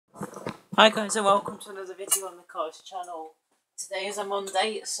Hi guys and welcome to another video on the Cars channel. Today is a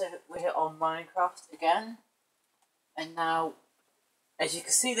Monday, so we're on Minecraft again. And now, as you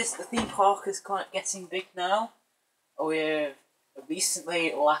can see, the theme park is quite getting big now. We're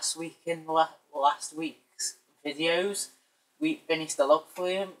recently, last week's videos, we finished the log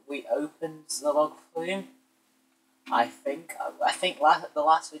flume, we opened the log flume. I think the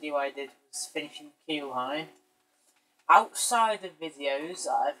last video I did was finishing the queue line. Outside of videos,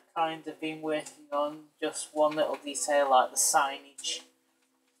 I've kind of been working on just one little detail, like the signage.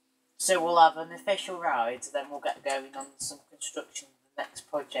 So we'll have an official ride, then we'll get going on some construction of the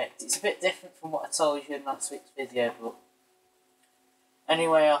next project. It's a bit different from what I told you in last week's video, but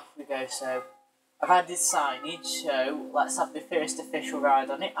anyway, off we go. So I've added signage, so let's have the first official ride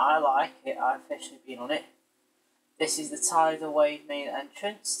on it. I like it, I've officially been on it. This is the Tidal Wave main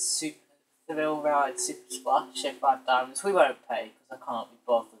entrance, Super Thrill Ride Super Splash, so 5 diamonds. We won't pay because I can't be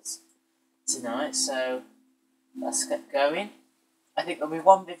bothered tonight, so let's get going. I think there'll be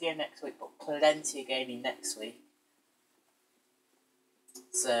one video next week, but plenty of gaming next week.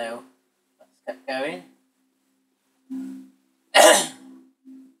 So let's get going.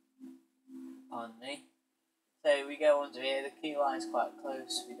 Pardon me. So we go under here, the queue line's quite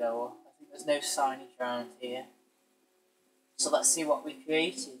close, we go up. I think there's no signage around here. So let's see what we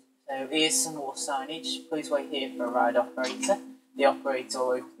created. So here's some more signage. Please wait here for a ride operator. The operator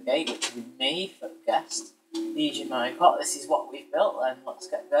will open the gate, which will be me for a guest. Use your minecart. This is what we've built, and let's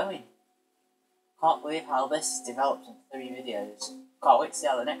get going. Can't believe how this is developed in 3 videos. Can't wait to see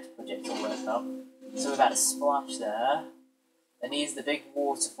how the next project will work out. So we've had a splash there. And here's the big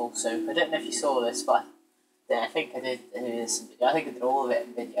waterfall soap. I don't know if you saw this, but I think I did. I think I did all of it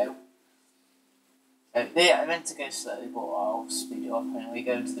in video. I meant to go slowly, but I'll speed it up and we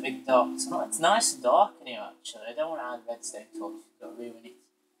go into the big dark tunnel. It's nice and dark in here actually. I don't want to add redstone torches, don't ruin it.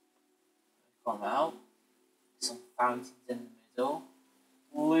 Come out. Some fountains in the middle.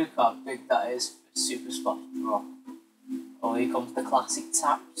 Look how big that is for Super Splash Drop. Oh, here comes the classic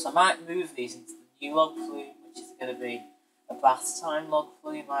taps. I might move these into the new log flume, which is going to be a bath time log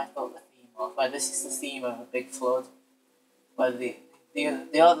flume. I thought the theme was. Well, this is the theme of a big flood. Where the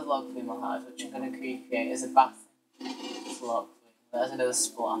other log flume I have, which I'm going to recreate, is a bath log flume. There's another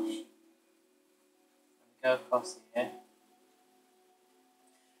splash. Go across here.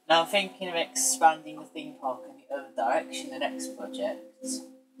 Now I'm thinking of expanding the theme park in the other direction, the next project.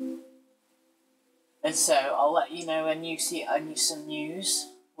 And so I'll let you know when you see some news,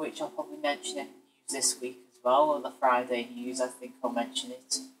 which I'll probably mention in the news this week as well, or the Friday news. I think I'll mention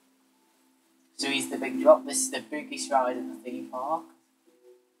it. So here's the big drop. This is the biggest ride in the theme park.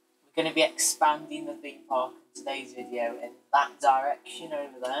 We're going to be expanding the theme park in today's video in that direction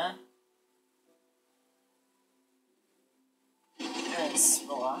over there. And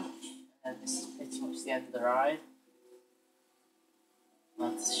splash. And this is pretty much the end of the ride.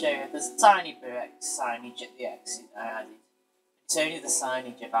 I'll show you, there's a tiny bit of signage at the exit I added. It's only the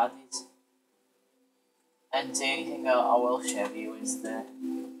signage I've added. And the only thing I will show you is this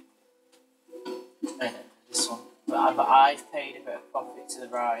one. But I've paid a bit of profit to the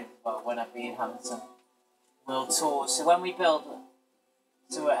ride when I've been having some world tours. So when we build,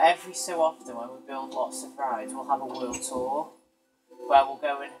 every so often when we build lots of rides, we'll have a world tour where we'll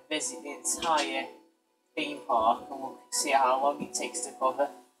go and visit the entire theme park and we'll see how long it takes to cover.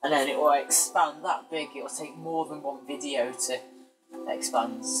 And then it will expand that big. It will take more than one video to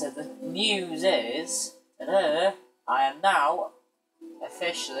expand. So the news is, I am now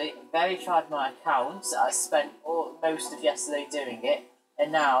officially verified my account. I spent most of yesterday doing it,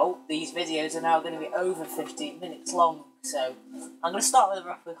 and now these videos are now going to be over 15 minutes long. So I'm going to start with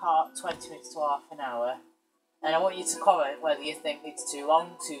roughly 20 minutes to half an hour, and I want you to comment whether you think it's too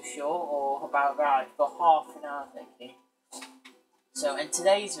long, too short, or about right for half an hour thinking. So in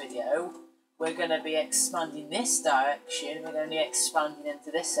today's video, we're going to be expanding this direction. We're going to be expanding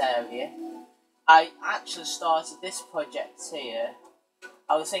into this area. I actually started this project here.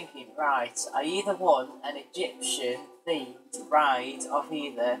 I was thinking, right, I either want an Egyptian themed ride of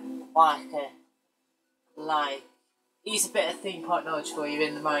either here's a bit of theme park knowledge for you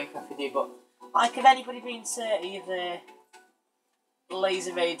in the Minecraft video, but like, have anybody been to either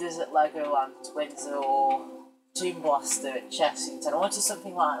Laser Raiders at Legoland, Windsor, or Toon Blaster at Chessington? I wanted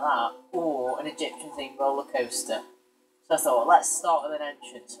something like that, or an Egyptian themed roller coaster. So I thought, let's start with an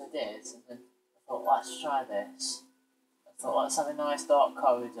entrance. So I did, and then I thought, let's try this. I thought, let's have a nice dark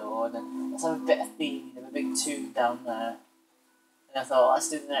corridor, and then let's have a bit of theme, and a big tomb down there. And I thought, let's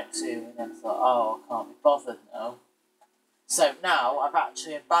do the next two, and then I thought, oh, I can't be bothered now. So now I've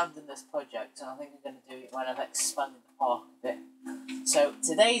actually abandoned this project, and I think I'm going to do it when I've expanded the park a bit. So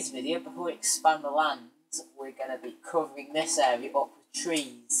today's video, before we expand the land, we're going to be covering this area up with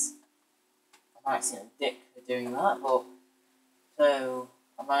trees. I might seem a dick for doing that, but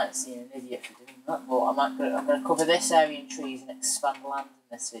I might seem an idiot for doing that, but I'm going to cover this area in trees and expand the land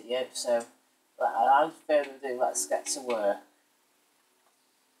in this video. So without further ado, let's get to work.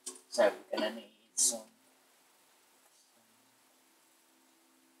 So we're going to need some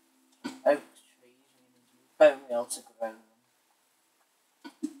oak trees. We need bone meal to grow them.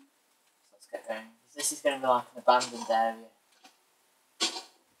 So let's get going. This is going to be like an abandoned area.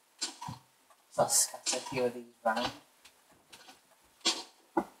 So let's scatter a few of these round.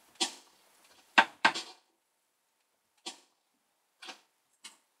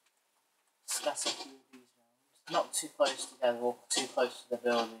 Scatter a few of these round. Not too close together or too close to the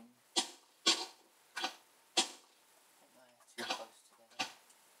building. Too close together.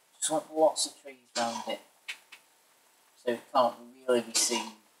 Just want lots of trees around it, so it can't really be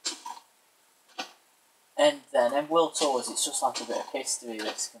seen. And then Will Tours, it's just like a bit of history.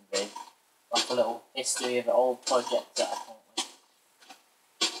 This can be like a little history of an old project that I thought with.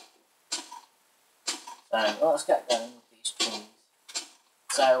 So let's get going with these trees.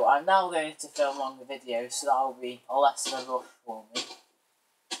 So I'm now going to film longer videos, so that'll be less of a rush for me.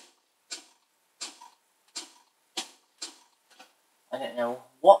 I don't know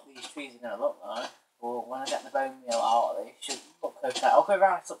what these trees are going to look like, but when I get the bone meal out, they should look okay. I'll go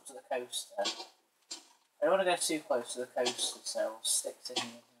right up to the coaster. I don't want to go too close to the coaster, so I'll stick to here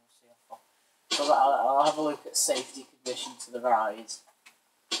and see how far. So I'll have a look at safety condition to the ride.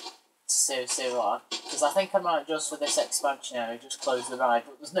 See what, because I think I might just for this expansion area just close the ride,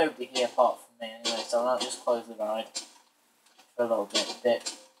 but there's nobody here apart from me anyway, so I might just close the ride for a little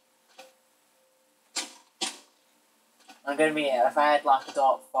bit. I'm going to be, if I had like a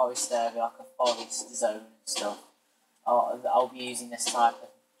dark forest area, like a forest zone and stuff, I'll be using this type of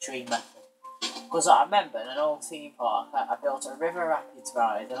tree method. Because I remember in an old theme park, I built a river rapids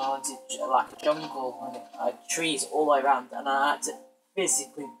ride, and I wanted like a jungle, and I had trees all the way around, and I had to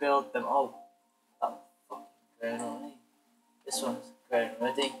physically build them. Oh, that fucking grown already. This one's grown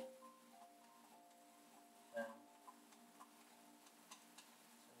already.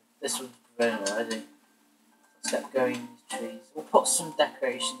 This one's grown already. Let's get going in these trees. We'll put some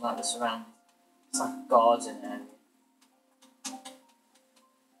decoration like this around. It's like a garden area.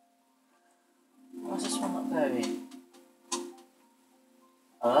 Why's this one not growing?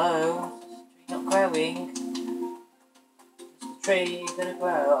 Hello? Is this tree not growing? Is the tree gonna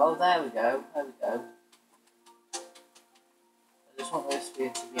grow? Oh, there we go. There we go. I just want this to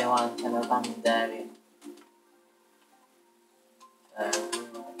be like an abandoned area.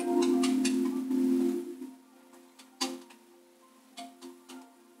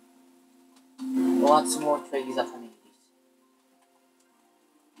 We'll add some more trees if I need.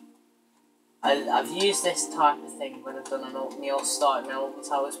 I've used this type of thing when I've done me starting my Alton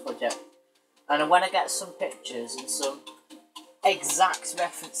Towers project, and when I get some pictures and some exact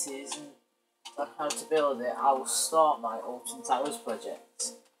references on how to build it, I will start my Alton Towers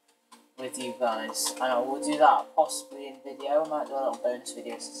project with you guys, and I will do that possibly in video. I might do a little bonus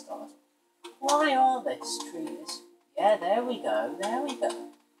video to start. Why are these trees? Yeah, there we go, there we go.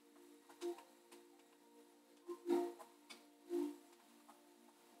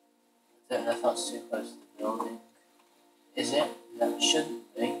 I don't know if that's too close to the building. Is it? That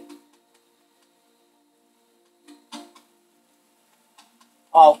shouldn't be.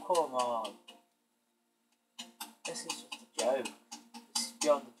 Oh, come on. This is just a joke. This is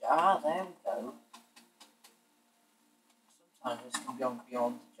beyond the joke. Ah, there we go. Sometimes this can be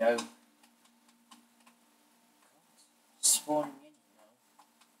beyond the joke. Spawning in, you know.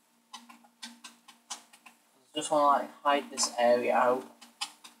 I just want to like hide this area out.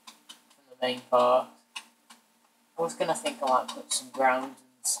 Main part. I was gonna think I might put some ground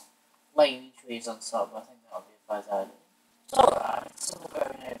and laying trees on top, but I think that'll be a bad idea. It's alright, it's still going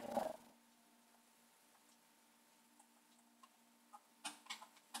over there.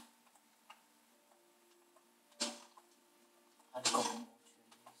 And a couple more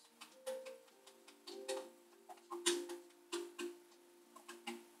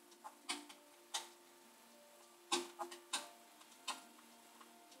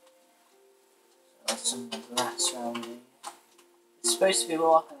some grass around here. It's supposed to be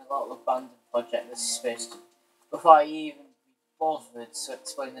like a little abandoned project. This is supposed to, before I even be bothered to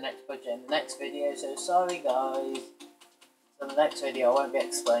explain the next project in the next video, so sorry guys. So in the next video I won't be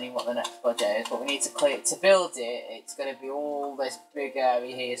explaining what the next project is, but we need to clear it. To build it, it's going to be all this big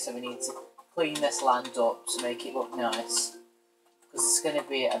area here, so we need to clean this land up to make it look nice. because there's going to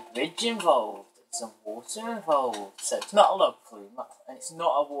be a bridge involved and some water involved. So it's not a log flume, and it's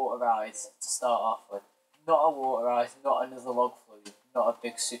not a water ride to start off with. Not a water ride, not another log flume, not a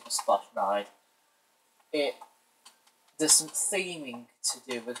big super splash ride. There's some theming to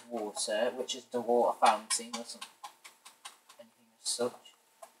do with water, which is the water fountain or something, anything as such.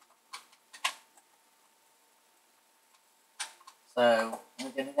 So we're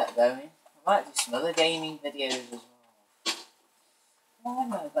gonna get going. I might do some other gaming videos as well. Why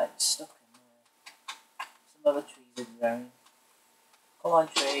am I like stuck in there? Some other trees are growing. Come on,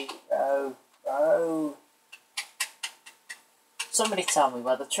 tree, grow. Somebody tell me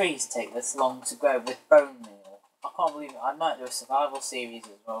why the trees take this long to grow with bone meal. I can't believe it. I might do a survival series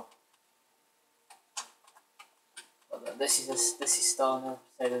as well. But this is still an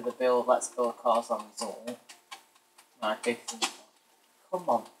episode of the build. Let's build Carsland resort. My big thing. Come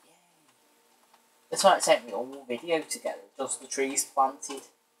on, yay! This might take me a whole video to get just the trees planted.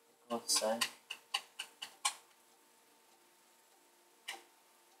 For God's sake.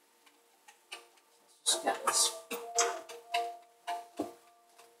 Let's just get this.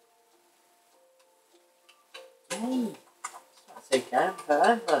 Yay! It's not taking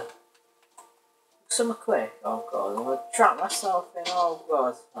forever. Summer quick. Oh god, I'm gonna trap myself in. Oh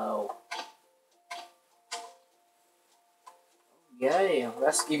god, oh. Yay, I'll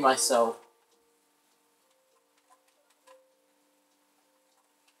rescue myself.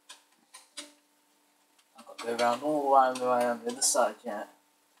 I've got to go around all the way on the other side yet.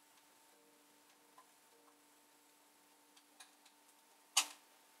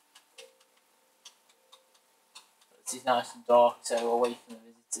 This is nice and dark, so away from the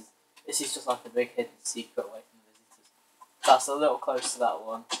visitors. This is just like a big hidden secret away from the visitors. That's a little close to that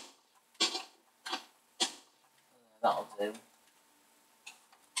one. That'll do.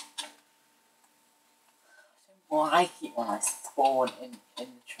 Well, I keep when I spawn in the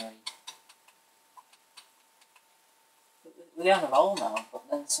tree. We're on a roll now, but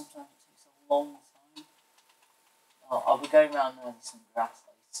then sometimes it takes a long time. I'll be going around there with some grass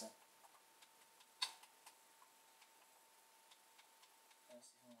later.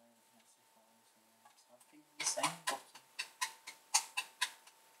 I think the same button.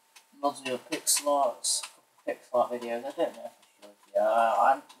 Mods do pixel arts, a couple of pixel art videos. I don't know if I should. Yeah,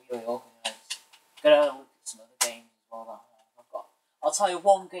 I'm really organised. Gotta look at some other games as well that I've got. I'll tell you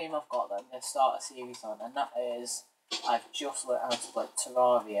one game I've got that I'm going to start a series on, and that is, I've just learned how to play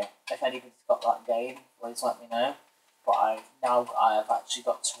Terraria. If anybody's got that game, please let me know. But I have actually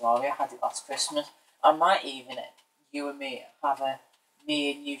got Terraria. I had it last Christmas. I might even, you and me, have a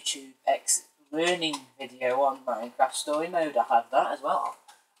me and YouTube learning video on Minecraft Story Mode. I have that as well.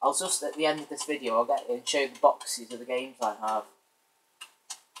 I'll just, at the end of this video, I'll get in and show the boxes of the games I have.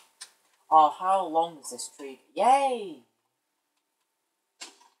 Oh, how long is this tree? Yay!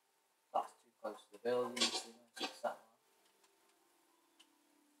 That's too close to the building,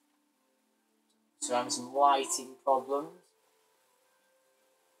 so I'm having some lighting problems.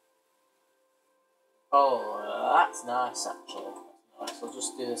 Oh, that's nice actually. That's nice. I'll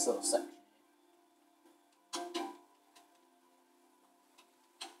just do this little section.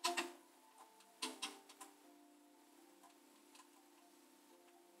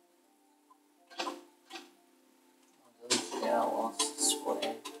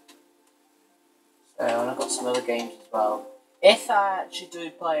 And I've got some other games as well. If I actually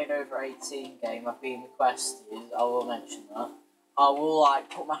do play an over 18 game, I've been requested, I will mention that. I will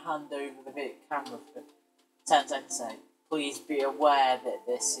put my hand over the camera for 10 seconds and say, please be aware that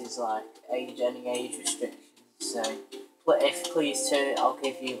this is any age restrictions. So if please turn it, I'll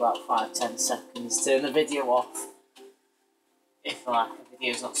give you about 5-10 seconds. Turn the video off if a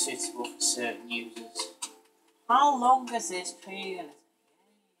video is not suitable for certain users. How long is this tree gonna take?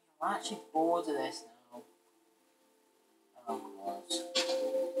 I'm actually bored of this now. Oh god. If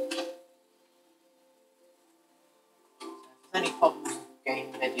there's any problems with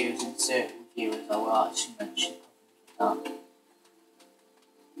game videos in certain viewers, I will actually mention problems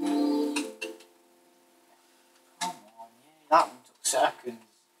with that. Come on, yeah, that one took seconds.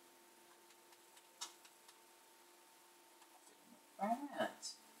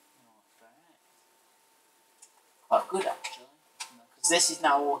 Quite good actually, because this is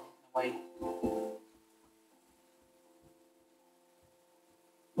now walking away.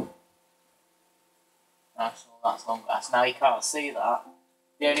 That's long grass. Now you can't see that.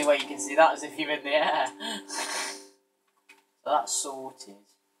 The only way you can see that is if you're in the air. So that's sorted.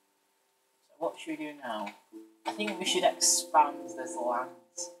 So what should we do now? I think we should expand this land.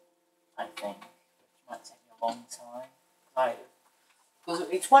 I think, which might take me a long time. Because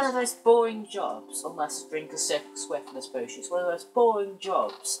it's one of those boring jobs, unless I drink a swiftness potion. It's one of those boring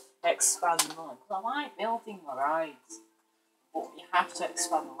jobs, expanding the land. Because I like building the rides, but you have to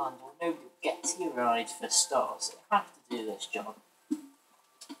expand the land, or nobody will get to your ride for stars. So you have to do this job.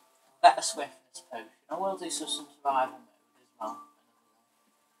 Get a swiftness potion. I will do some survival mode as well.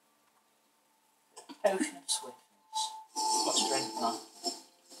 Potion of swiftness. Let's drink that.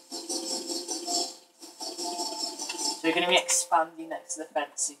 So we're going to be expanding next to the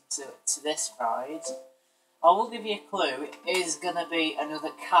fencing to this ride. I will give you a clue. It is going to be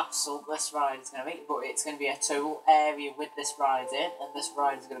another castle. This ride is going to be, but it's going to be a total area with this ride in, and this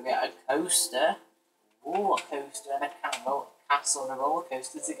ride is going to be a coaster. Ooh, a coaster and a castle and a roller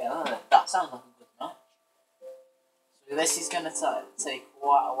coaster together. That sounds like a good match. So this is going to take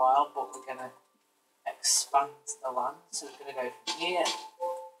quite a while, but we're going to expand the land. So we're going to go from here.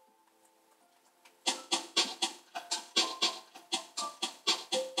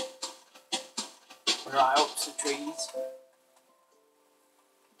 Right up to the trees.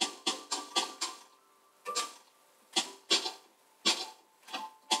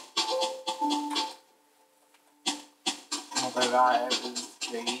 And we'll go right over the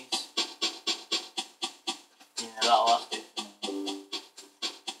trees. Yeah, that'll have to for me.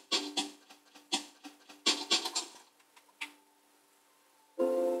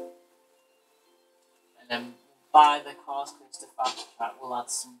 And then by the Carsland to fast track, we'll add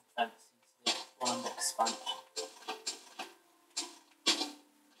some fencing to the land expansion.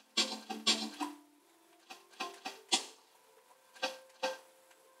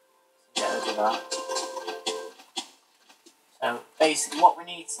 That. So basically what we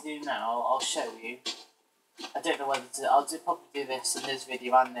need to do now, I'll show you. I don't know whether to, probably do this in this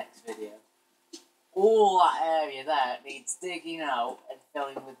video and next video. All that area there needs digging out and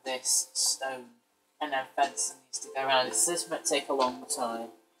filling with this stone, and then fencing needs to go around it. So this might take a long time.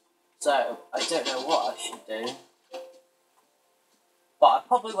 So I don't know what I should do. But I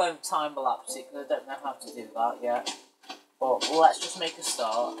probably won't time lapse it because I don't know how to do that yet. But let's just make a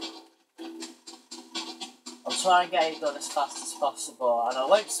start. I'll try and get it done as fast as possible, and I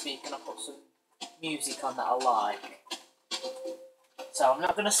won't speak and I'll put some music on that I like. So I'm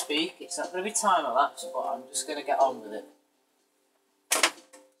not going to speak, it's not going to be time lapse, but I'm just going to get on with it.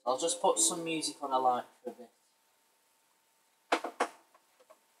 I'll just put some music on I like for a bit.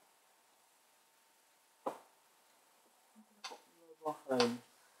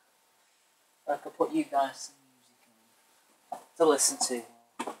 I can put you guys some music on to listen to.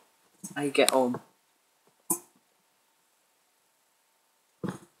 How you get on.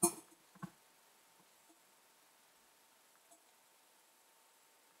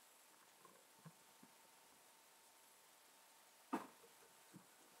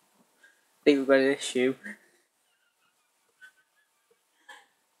 I think we've got an issue.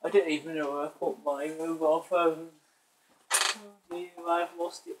 I don't even know where I put my mobile phone. Oh dear, I've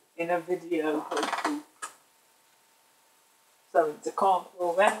lost it in a video. So it's a can't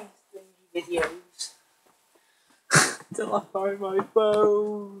all very stingy videos. Till I find my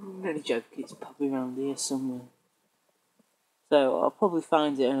phone. Only joke, it's probably around here somewhere. So I'll probably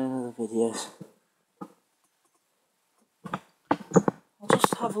find it in another video. I'll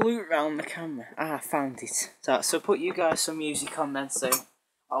just have a look around the camera. Ah, I found it. So put you guys some music on then, so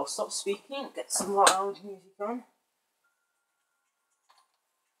I'll stop speaking, get some loud music on.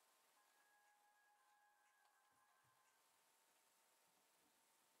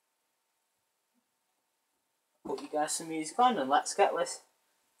 Put you guys some music on and let's get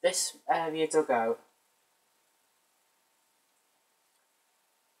this area dug out.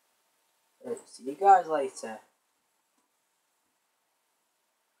 See you guys later.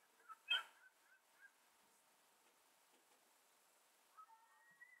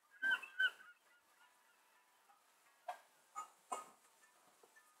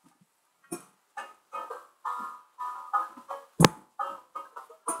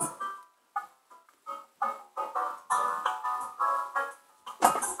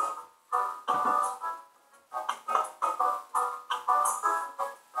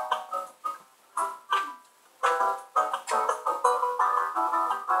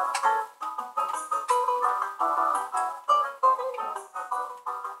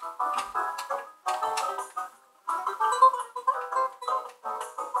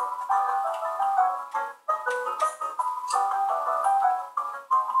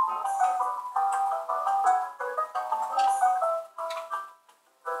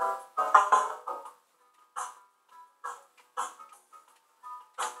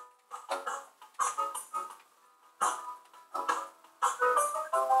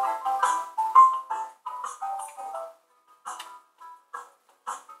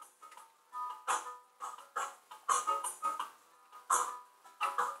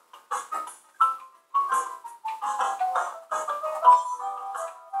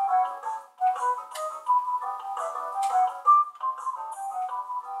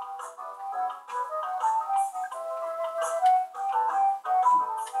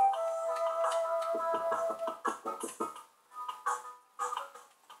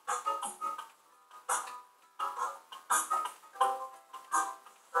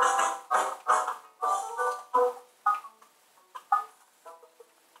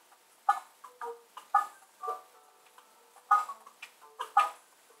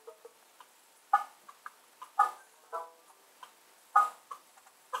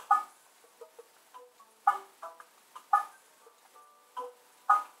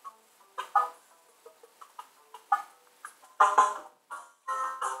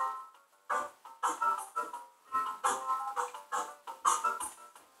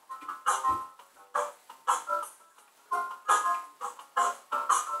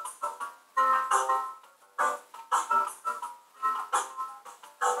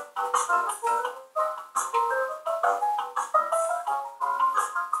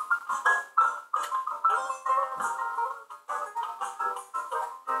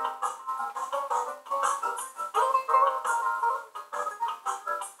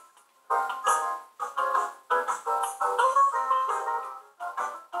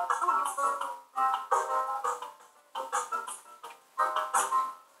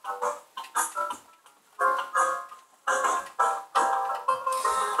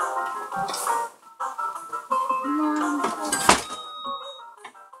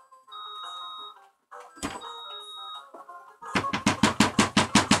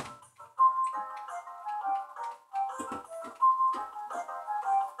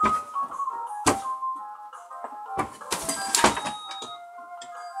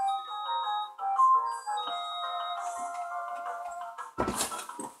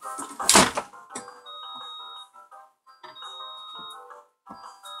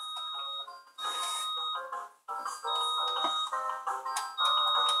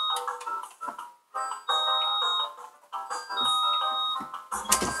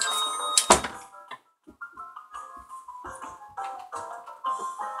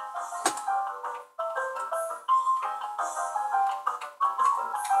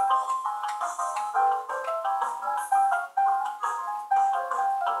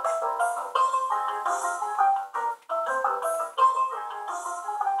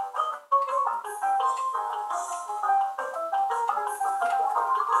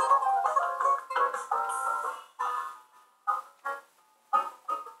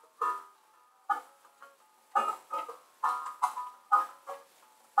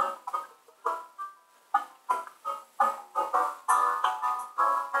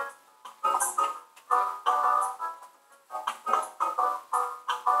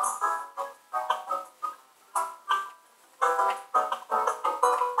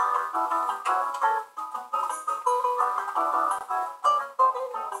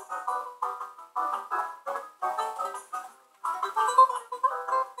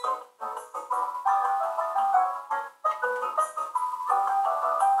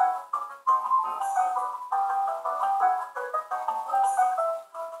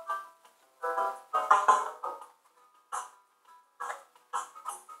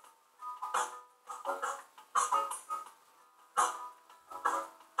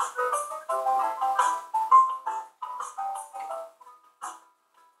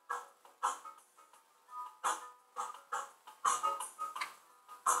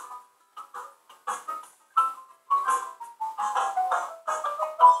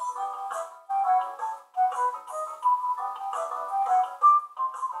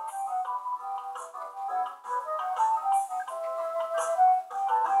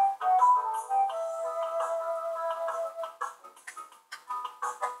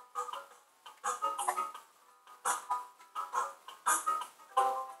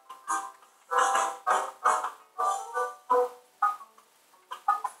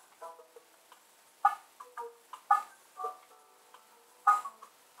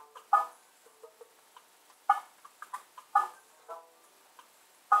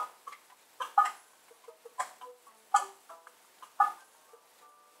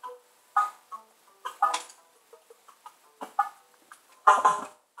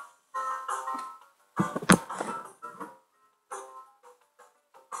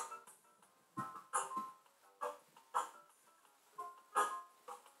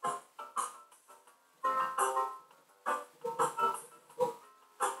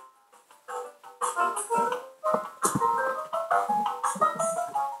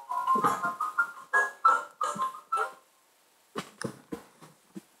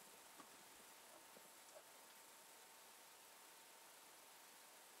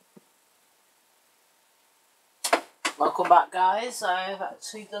 Welcome back, guys. I've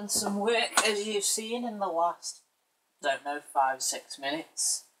actually done some work, as you've seen, in the last, don't know, 5-6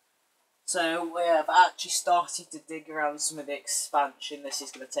 minutes. So we have actually started to dig around some of the expansion. This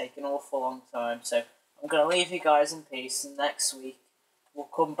is going to take an awful long time, so I'm going to leave you guys in peace, and next week we'll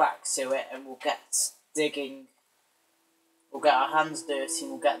come back to it and we'll get digging. We'll get our hands dirty and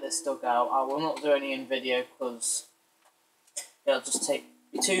we'll get this dug out. I will not do any in video because it'll just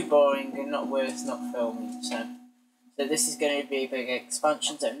be too boring and not worth not filming. So this is going to be a big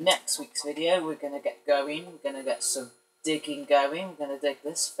expansion. So next week's video we're going to get going. We're going to get some digging going. We're going to dig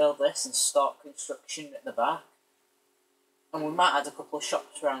this, fill this and start construction at the back. And we might add a couple of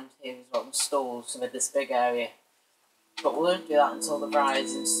shops around here as well, and stalls with this big area. But we won't do that until the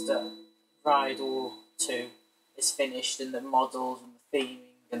rides and stuff, Bridal 2 is finished, and the models and the theming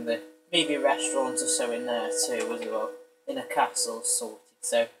and the maybe restaurants or so in there too as well, in a castle sorted.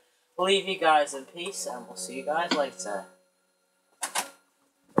 So we'll leave you guys in peace, and we'll see you guys later.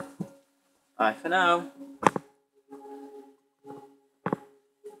 Bye for now.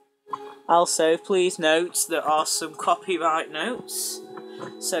 Also, please note there are some copyright notes.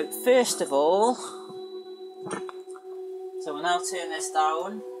 So first of all, so we'll now turn this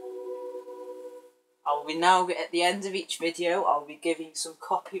down. I'll be now at the end of each video, I'll be giving some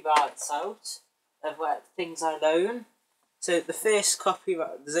copyrights out of things I own. So the first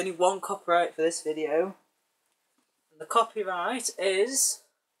copyright, there's only one copyright for this video. And the copyright is,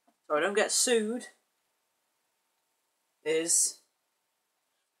 so I don't get sued, is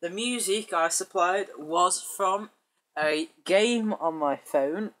the music I supplied was from a game on my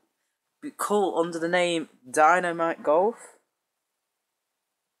phone called under the name Dynamite Golf.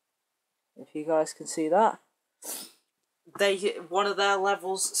 If you guys can see that. One of their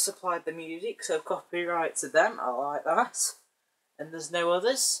levels supplied the music, so copyright to them, I like that. And there's no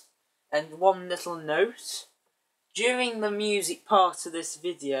others. And one little note, during the music part of this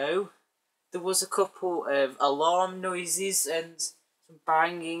video, there was a couple of alarm noises and some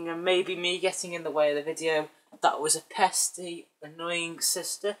banging and maybe me getting in the way of the video. That was a pesty, annoying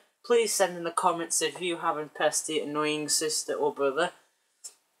sister. Please send in the comments if you have a pesty, annoying sister or brother.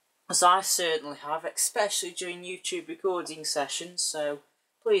 As I certainly have, especially during YouTube recording sessions, so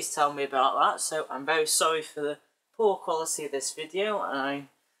please tell me about that. So I'm very sorry for the poor quality of this video, and I'm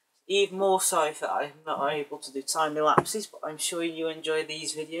even more sorry that I'm not able to do time lapses, but I'm sure you enjoy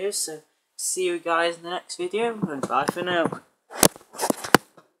these videos, so see you guys in the next video, and bye for now.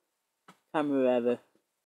 Camera ever.